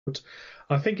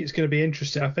I think it's going to be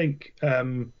interesting. I think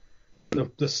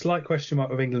the slight question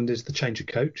mark with England is the change of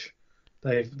coach.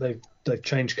 They've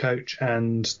changed coach,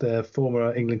 and their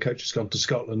former England coach has gone to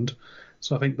Scotland.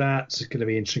 So I think that's going to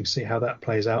be interesting to see how that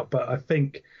plays out. But I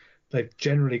think they've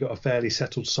generally got a fairly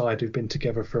settled side who've been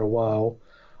together for a while.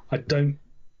 I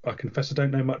confess I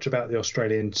don't know much about the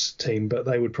Australian team, but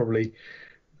they would probably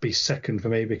be second for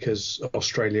me because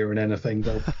Australia and anything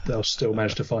they'll still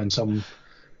manage to find some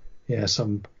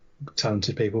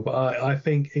talented people. But I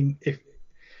think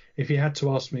if you had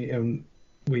to ask me,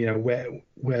 where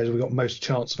have we got most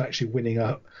chance of actually winning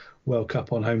a World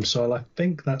Cup on home soil, I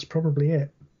think that's probably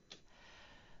it.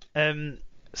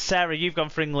 Sarah, you've gone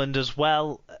for England as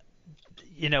well.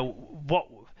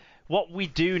 What we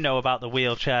do know about the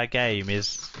wheelchair game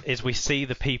is we see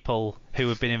the people who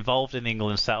have been involved in the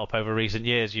England setup over recent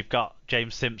years. You've got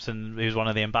James Simpson, who's one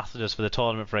of the ambassadors for the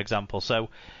tournament, for example. So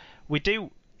we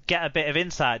do get a bit of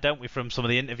insight, don't we, from some of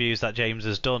the interviews that James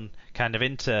has done kind of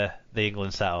into the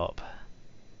England setup.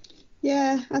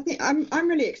 Yeah, I think I'm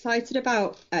really excited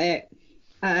about it.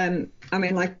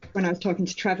 Like when I was talking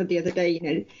to Trevor the other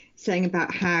day, saying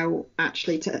about how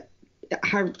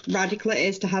radical it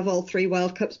is to have all 3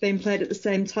 World Cups being played at the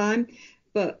same time.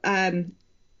 But I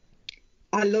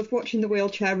love watching the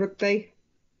wheelchair rugby.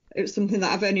 It was something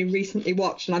that I've only recently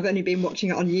watched, and I've only been watching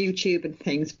it on YouTube and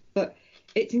things. But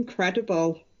it's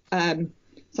incredible. So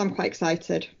I'm quite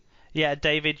excited. Yeah,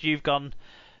 David, you've gone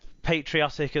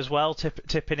patriotic as well,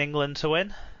 tipping England to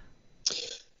win.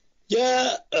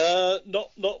 Yeah,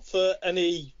 not for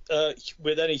any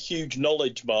with any huge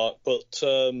knowledge, Mark, but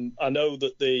I know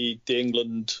that the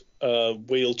England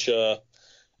wheelchair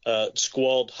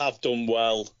squad have done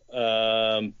well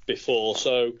before.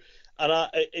 So, and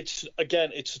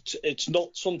it's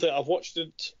not something I've watched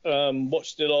it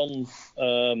on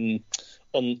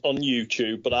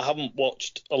YouTube, but I haven't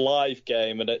watched a live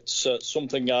game, and it's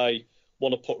something I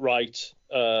want to put right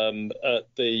at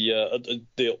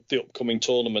the upcoming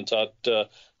tournament.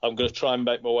 I'm going to try and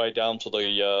make my way down to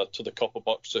the copper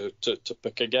box to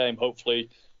pick a game. Hopefully,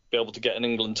 be able to get an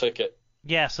England ticket.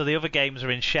 Yeah, so the other games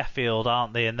are in Sheffield,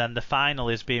 aren't they? And then the final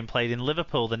is being played in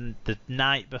Liverpool the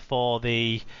night before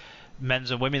the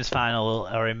men's and women's final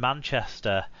are in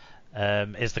Manchester.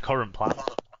 Is the current plan,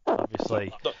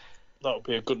 obviously. That would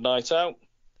be a good night out.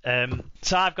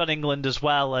 So I've got England as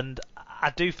well, and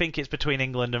I do think it's between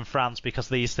England and France because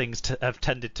these things have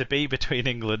tended to be between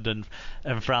England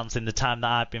and France in the time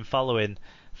that I've been following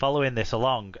this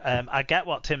along. I get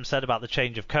what Tim said about the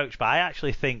change of coach, but I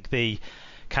actually think the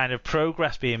kind of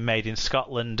progress being made in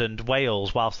Scotland and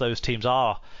Wales, whilst those teams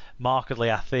are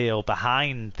markedly, I feel,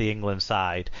 behind the England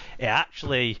side, it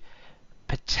actually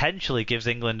potentially gives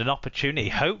England an opportunity,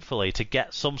 hopefully, to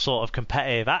get some sort of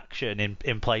competitive action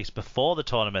in place before the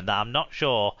tournament that I'm not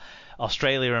sure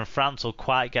Australia and France will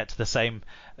quite get to the same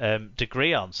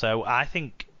degree on. So I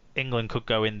think England could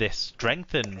go in this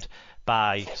strengthened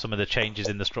by some of the changes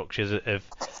in the structures of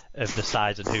the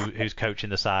sides and who's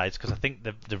coaching the sides, because I think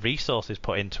the resources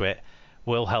put into it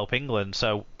will help England.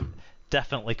 So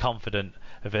definitely confident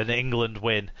of an England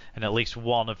win in at least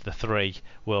one of the 3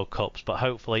 World Cups, but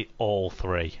hopefully all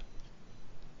 3.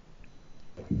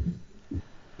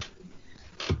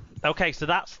 Okay, so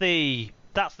that's the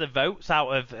votes out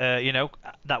of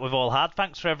that we've all had.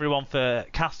 Thanks for everyone for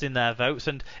casting their votes,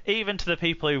 and even to the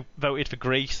people who voted for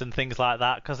Greece and things like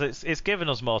that, because it's given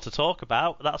us more to talk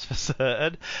about. That's for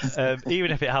certain. Even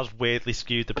if it has weirdly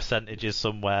skewed the percentages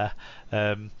somewhere,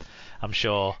 I'm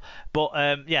sure. But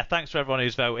thanks for everyone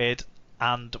who's voted.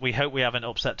 And we hope we haven't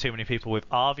upset too many people with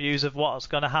our views of what's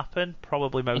going to happen.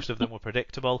 Probably most of them were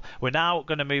predictable. We're now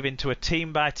going to move into a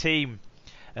team-by-team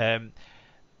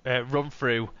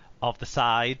run-through of the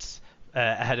sides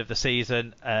ahead of the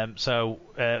season. So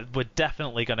we're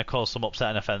definitely going to cause some upset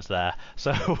and offence there.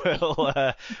 So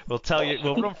we'll tell you.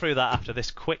 We'll run through that after this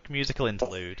quick musical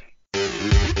interlude.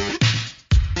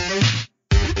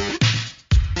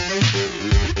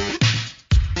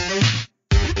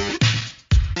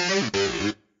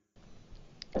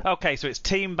 Okay, so it's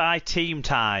team by team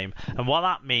time, and what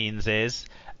that means is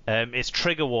it's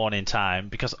trigger warning time,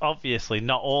 because obviously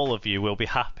not all of you will be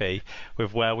happy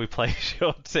with where we place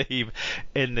your team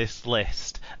in this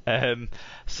list.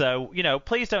 So,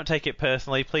 please don't take it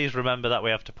personally. Please remember that we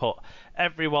have to put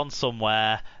everyone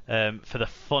somewhere for the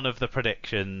fun of the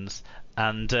predictions.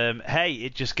 And hey,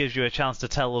 it just gives you a chance to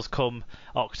tell us come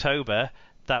October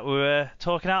that we were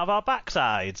talking out of our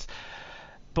backsides.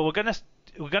 But we're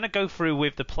going to go through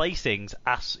with the placings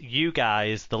as you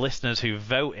guys, the listeners who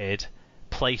voted,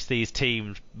 place these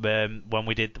teams when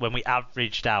we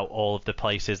averaged out all of the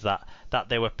places that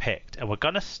they were picked, and we're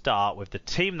going to start with the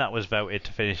team that was voted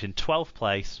to finish in 12th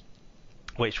place,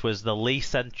 which was the Leigh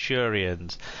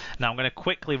Centurions. Now I'm going to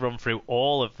quickly run through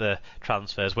all of the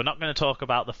transfers. We're not going to talk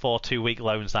about the 4 2-week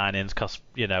loan signings because,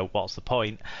 what's the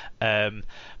point?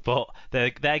 But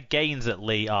their gains at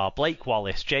Leigh are Blake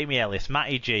Wallace, Jamie Ellis,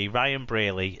 Matty G, Ryan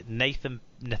Brearley,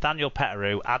 Nathaniel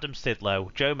Petterou, Adam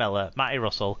Sidlow, Joe Miller, Matty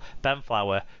Russell, Ben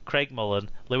Flower, Craig Mullen,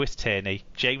 Lewis Tierney,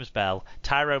 James Bell,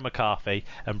 Tyrone McCarthy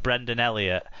and Brendan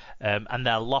Elliott. And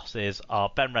their losses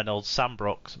are Ben Reynolds, Sam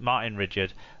Brooks, Martin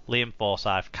Ridyard, Liam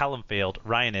Forsyth, Callum Field,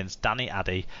 Ryan Ince, Danny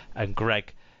Addy and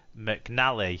Greg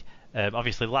McNally.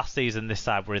 Obviously last season this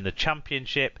side were in the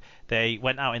Championship. They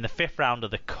went out in the 5th round of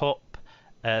the Cup.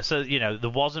 So there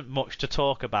wasn't much to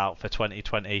talk about for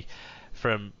 2020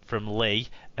 from Leigh,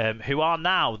 who are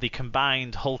now the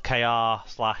combined Hull KR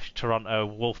 / Toronto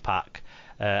Wolfpack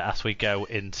as we go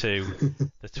into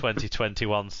the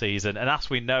 2021 season. And as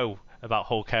we know about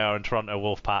Hull KR and Toronto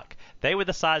Wolfpack, they were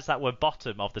the sides that were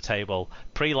bottom of the table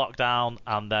pre-lockdown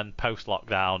and then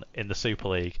post-lockdown in the Super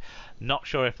League. Not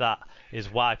sure if that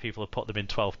is why people have put them in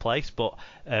 12th place, but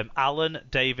Alan,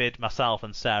 David, myself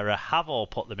and Sarah have all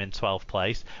put them in 12th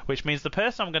place, which means the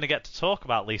person I'm going to get to talk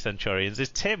about Leigh Centurions is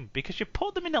Tim, because you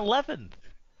put them in 11th.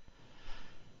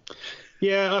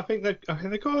 Yeah, I think they've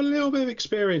got a little bit of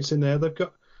experience in there. They've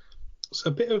got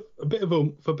a bit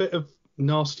of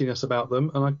nastiness about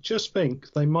them, and I just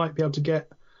think they might be able to get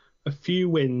a few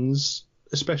wins,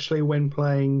 especially when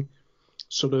playing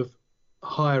sort of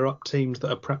higher up teams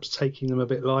that are perhaps taking them a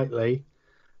bit lightly,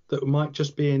 that might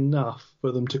just be enough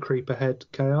for them to creep ahead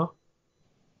KR.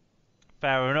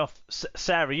 Fair enough.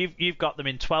 Sarah, you've got them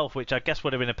in 12th, which I guess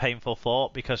would have been a painful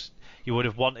thought because you would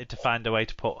have wanted to find a way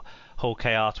to put Hull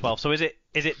KR 12th. So is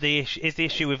the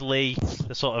issue with Leigh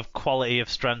the sort of quality of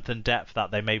strength and depth that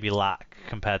they maybe lack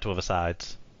compared to other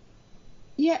sides?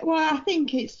 Yeah, well, I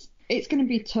think it's going to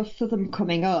be tough for them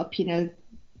coming up.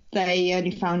 They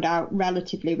only found out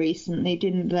relatively recently,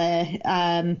 didn't they?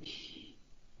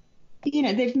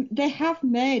 They have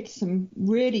made some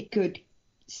really good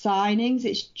signings.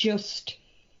 It's just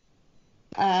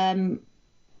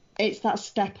it's that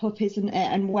step up, isn't it?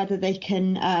 And whether they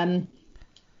can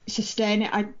sustain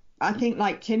it. I think,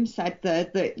 like Tim said,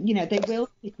 that they will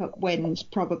pick up wins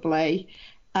probably,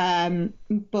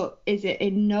 but is it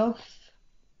enough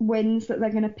wins that they're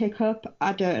going to pick up?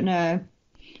 I don't know.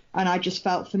 And I just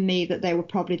felt for me that they were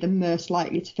probably the most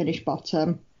likely to finish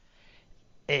bottom.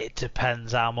 It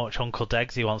depends how much Uncle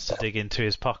Degsy wants to dig into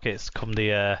his pockets come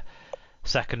the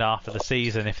second half of the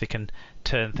season. If they can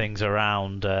turn things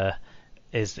around,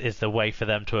 is the way for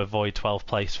them to avoid 12th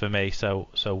place for me.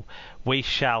 So we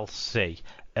shall see.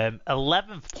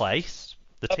 11th place,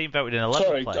 the team voted in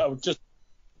 11th place.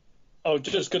 I was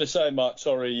just going to say, Mark,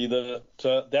 sorry, that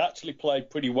they actually played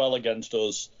pretty well against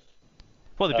us.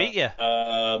 Well, they beat you.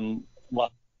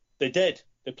 They did.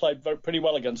 They played pretty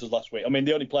well against us last week. I mean,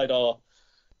 they only played our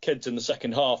kids in the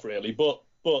second half, really, but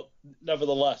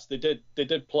nevertheless, they did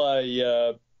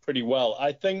play pretty well.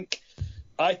 I think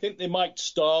they might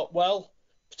start well,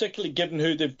 particularly given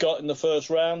who they've got in the first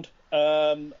round.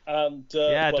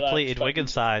 Depleted Wigan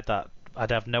side that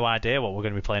I'd have no idea what we're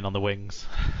going to be playing on the wings.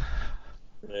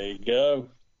 There you go.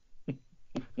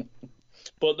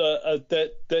 But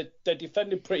they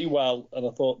defended pretty well, and I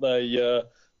thought they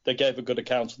gave a good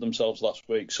account of themselves last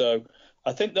week. So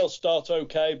I think they'll start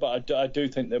okay, but I do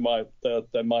think they might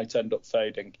end up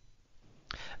fading.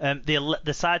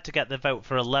 The side to get the vote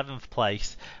for 11th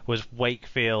place was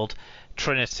Wakefield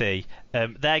Trinity.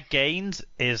 Their gains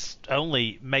is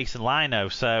only Mason Lino,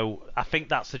 so I think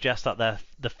that suggests that the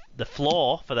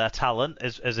floor for their talent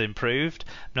has improved.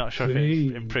 I'm not sure if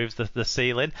it improves the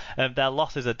ceiling. Their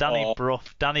losses are Danny Brough,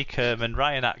 Danny Kerman,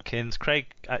 Ryan Atkins, Craig.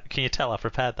 Can you tell I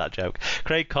prepared that joke?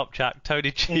 Craig Kopchak,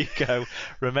 Tony Chico,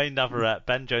 Romain Navarrete,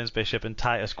 Ben Jones Bishop, and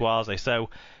Titus Guazi. So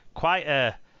quite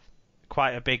a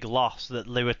big loss.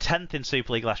 That they were 10th in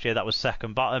Super League last year. That was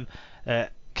second bottom.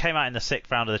 Came out in the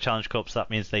 6th round of the Challenge Cup, so that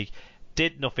means they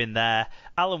did nothing there.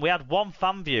 Alan, we had one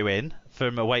fan view in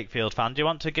from a Wakefield fan. Do you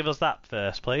want to give us that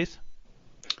first, please?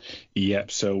 Yep,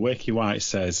 so Wakey White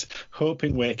says,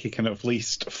 hoping Wakey can at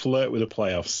least flirt with the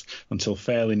playoffs until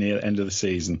fairly near the end of the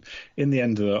season. In the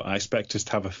end, though, I expect us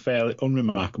to have a fairly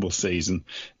unremarkable season,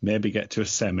 maybe get to a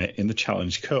semi in the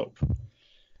Challenge Cup.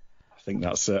 I think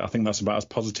that's about as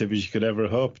positive as you could ever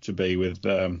hope to be with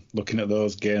looking at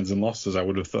those gains and losses, I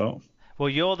would have thought. Well,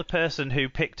 you're the person who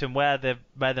picked him where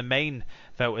the main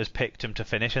voters picked him to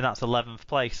finish, and that's 11th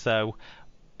place. So,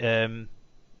 you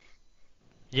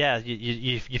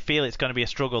feel it's going to be a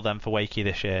struggle then for Wakey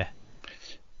this year.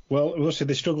 Well, obviously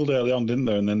they struggled early on, didn't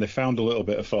they? And then they found a little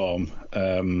bit of form,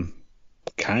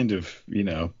 kind of,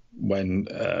 when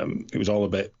it was all a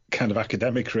bit kind of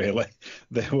academic, really.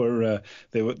 They were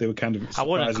kind of. I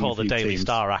wouldn't call the Daily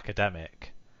Star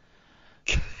academic.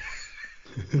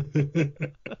 Because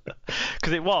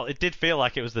it did feel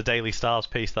like it was the Daily Star's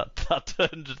piece that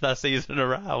turned their season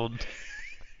around.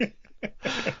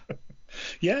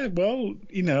 Yeah, well,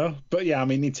 but yeah, I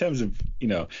mean, in terms of,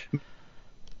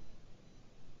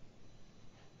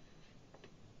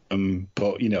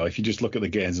 but if you just look at the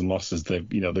gains and losses, they've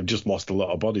just lost a lot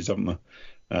of bodies, haven't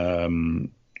they?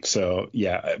 So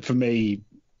yeah, for me,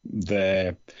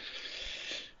 they'll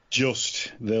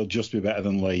just be better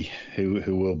than Lee,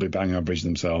 who will be bang average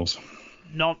themselves.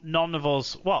 None of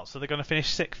us. What? So they're going to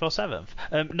finish 6th or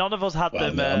 7th? None of us had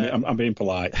them. No, I'm being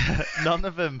polite. None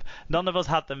of us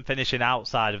had them finishing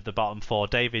outside of the bottom 4.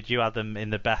 David, you had them in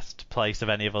the best place of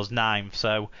any of us, 9th.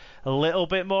 So a little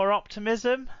bit more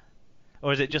optimism,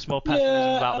 or is it just more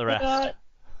pessimism about the rest?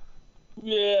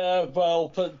 Yeah, well,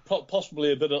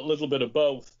 possibly a little bit of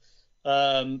both.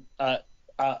 I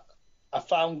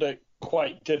found it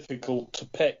quite difficult to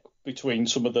pick between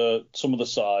some of the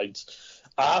sides.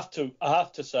 I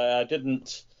have to say I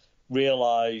didn't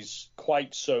realise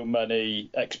quite so many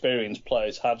experienced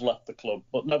players had left the club,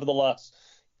 but nevertheless,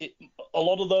 a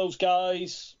lot of those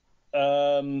guys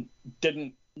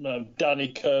didn't. Danny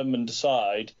Kerman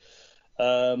aside,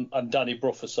 and Danny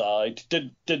Brough aside,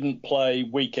 didn't play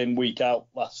week in week out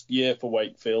last year for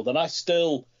Wakefield, and I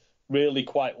still really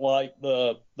quite like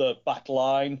the back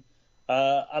line,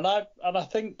 and I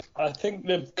think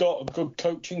they've got a good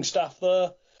coaching staff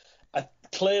there.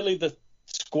 Clearly, the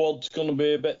squad's going to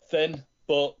be a bit thin,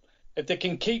 but if they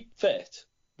can keep fit,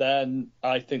 then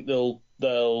I think they'll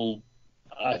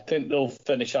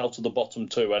finish out of the bottom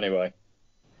 2 anyway.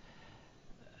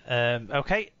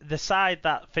 Okay, the side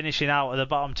that finishing out of the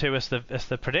bottom 2 as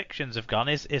the predictions have gone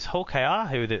is Hull KR,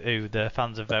 who the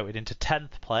fans have voted into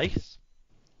 10th place.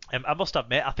 I must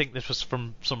admit, I think this was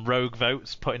from some rogue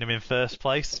votes putting him in first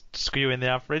place, skewing the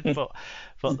average, but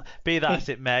be that as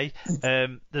it may,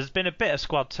 there's been a bit of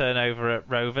squad turnover at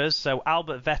Rovers. So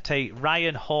Albert Vette,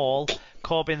 Ryan Hall,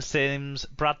 Corbin Sims,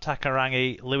 Brad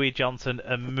Takarangi, Louis Johnson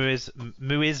and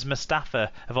Muiz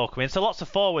Mustafa have all come in. So lots of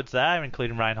forwards there,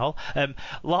 including Ryan Hall. The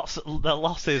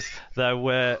losses, though,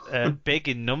 were big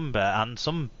in number and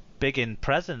some big in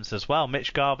presence as well.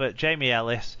 Mitch Garbutt, Jamie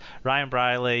Ellis, Ryan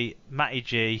Briley, Matty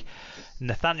G,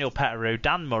 Nathaniel Petteroo,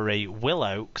 Dan Murray, Will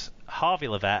Oakes, Harvey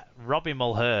Levett, Robbie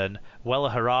Mulhern,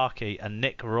 Wella Haraki and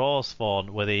Nick Rawsthorne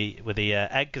were the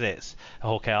exits at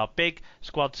Hull KR. Big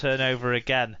squad turnover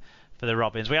again for the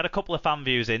Robins. We had a couple of fan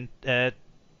views in. Tim,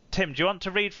 do you want to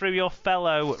read through your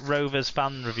fellow Rovers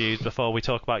fan reviews before we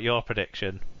talk about your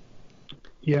prediction?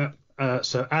 Yeah,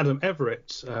 so Adam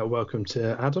Everett, welcome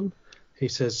to Adam. He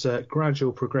says,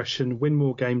 gradual progression, win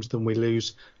more games than we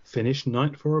lose, finish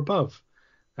 9th or above.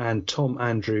 And Tom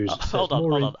Andrews says, hold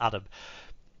on, Adam.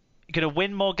 You're going to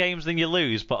win more games than you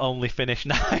lose, but only finish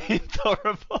 9th or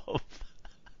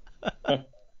above.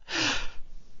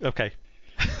 Okay.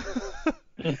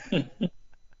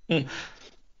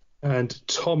 And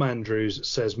Tom Andrews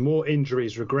says, more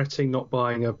injuries, regretting not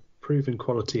buying a proven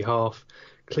quality half.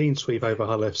 Clean sweep over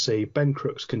Hull FC. Ben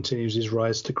Crooks continues his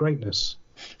rise to greatness.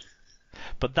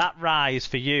 But that rise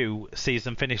for you sees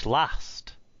them finish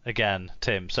last again,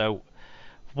 Tim. So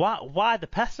why the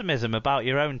pessimism about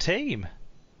your own team?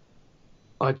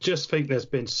 I just think there's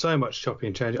been so much chopping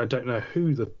and change. I don't know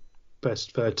who the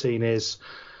best 13 is.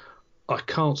 I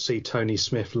can't see Tony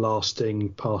Smith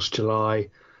lasting past July.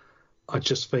 I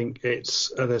just think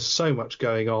there's so much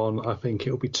going on. I think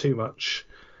it'll be too much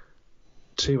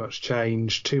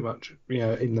change, too much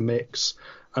in the mix.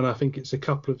 And I think it's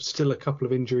still a couple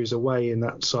of injuries away in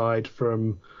that side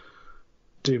from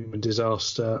doom and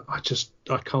disaster. I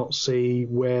can't see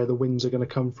where the wins are going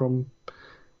to come from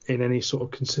in any sort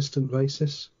of consistent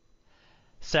basis.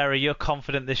 Sarah, you're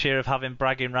confident this year of having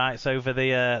bragging rights over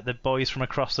the boys from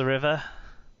across the river?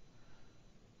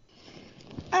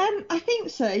 I think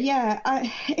so. Yeah,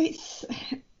 it's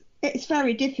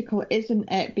very difficult,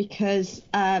 isn't it? Because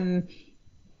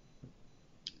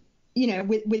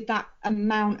with that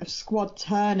amount of squad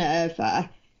turnover,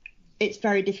 it's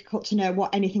very difficult to know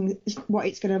what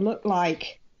it's going to look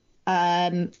like.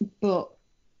 But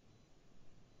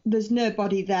there's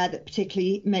nobody there that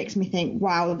particularly makes me think,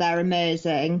 wow, they're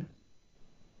amazing.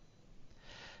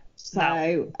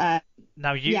 So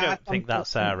now you don't think that,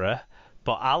 Sarah,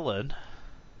 but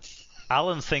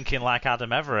Alan's thinking like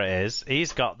Adam Everett is.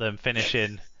 He's got them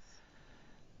finishing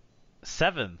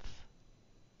 7th.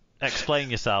 Explain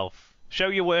yourself. Show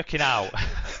you're working out.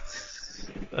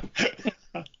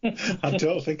 I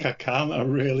don't think I can. I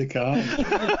really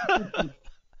can't.